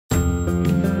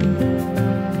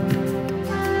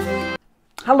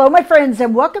Hello, my friends,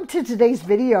 and welcome to today's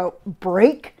video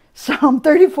break. Psalm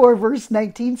 34, verse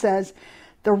 19 says,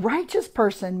 "The righteous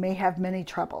person may have many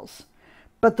troubles,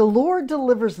 but the Lord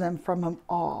delivers them from them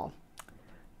all."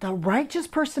 The righteous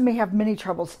person may have many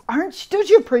troubles. Don't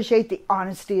you appreciate the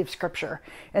honesty of Scripture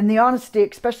and the honesty,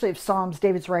 especially of Psalms,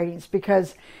 David's writings?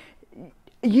 Because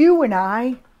you and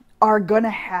I are going to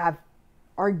have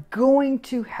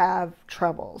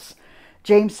troubles.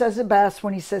 James says it best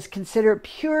when he says, "Consider it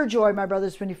pure joy, my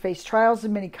brothers, when you face trials of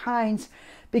many kinds,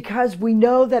 because we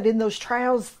know that in those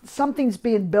trials, something's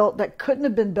being built that couldn't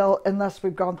have been built unless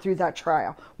we've gone through that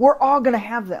trial." We're all going to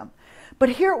have them. But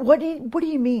here, what do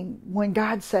you mean when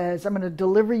God says, "I'm going to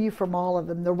deliver you from all of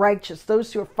them"? The righteous,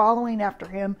 those who are following after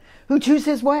him, who choose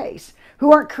his ways,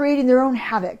 who aren't creating their own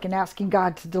havoc and asking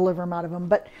God to deliver them out of them.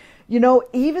 But,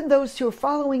 even those who are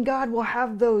following God will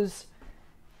have those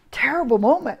terrible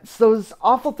moments. Those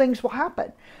awful things will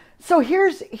happen. So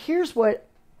here's what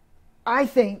I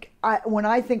think when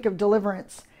I think of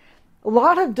deliverance. A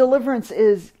lot of deliverance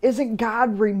isn't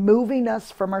God removing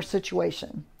us from our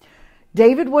situation.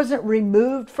 David wasn't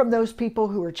removed from those people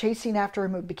who were chasing after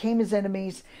him, who became his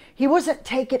enemies. He wasn't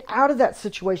taken out of that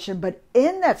situation, but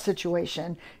in that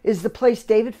situation is the place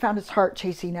David found his heart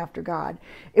chasing after God.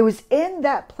 It was in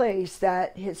that place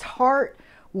that his heart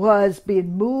was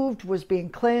being moved, was being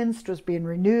cleansed, was being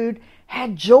renewed,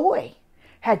 had joy,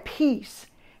 had peace,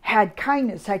 had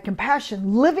kindness, had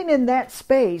compassion, living in that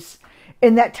space,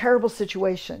 in that terrible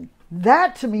situation.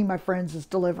 That, to me, my friends, is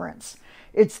deliverance.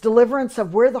 It's deliverance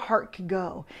of where the heart can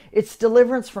go. It's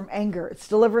deliverance from anger. It's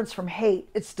deliverance from hate.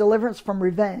 It's deliverance from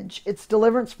revenge. It's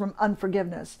deliverance from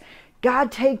unforgiveness.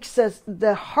 God takes us,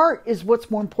 the heart is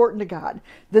what's more important to God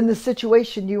than the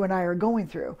situation you and I are going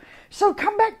through. So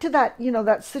come back to that,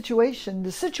 that situation.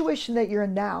 The situation that you're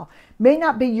in now may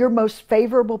not be your most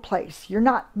favorable place. You're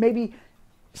not maybe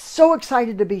so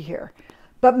excited to be here,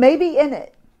 but maybe in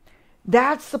it,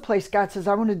 that's the place God says,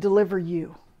 "I want to deliver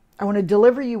you. I want to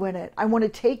deliver you in it. I want to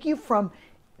take you from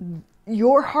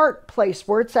your heart place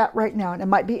where it's at right now." And it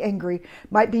might be angry,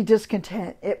 might be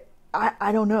discontent.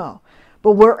 I don't know.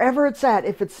 But wherever it's at,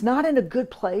 if it's not in a good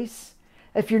place,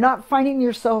 if you're not finding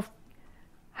yourself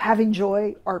having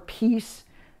joy or peace,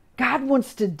 God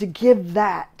wants to give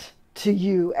that to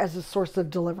you as a source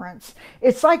of deliverance.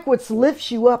 It's like what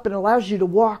lifts you up and allows you to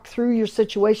walk through your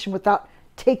situation without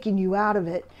taking you out of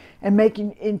it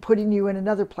and putting you in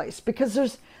another place.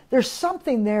 Because there's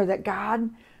something there that God,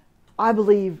 I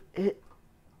believe, it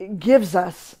gives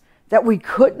us that we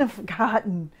couldn't have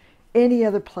gotten any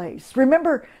other place.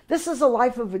 Remember, this is a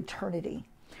life of eternity.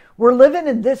 We're living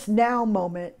in this now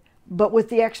moment, but with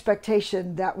the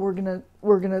expectation that we're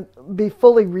gonna be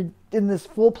fully in this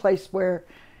full place where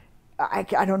I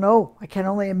don't know. I can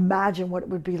only imagine what it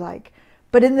would be like.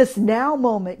 But in this now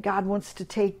moment, God wants to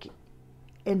take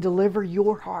and deliver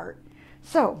your heart.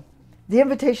 So the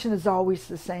invitation is always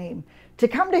the same: to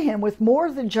come to him with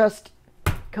more than just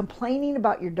complaining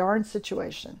about your darn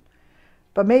situation.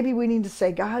 But maybe we need to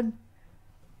say, "God,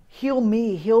 heal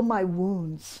me, heal my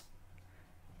wounds.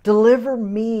 Deliver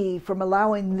me from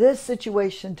allowing this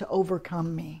situation to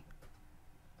overcome me."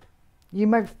 You,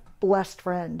 my blessed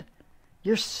friend,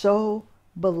 you're so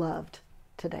beloved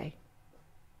today.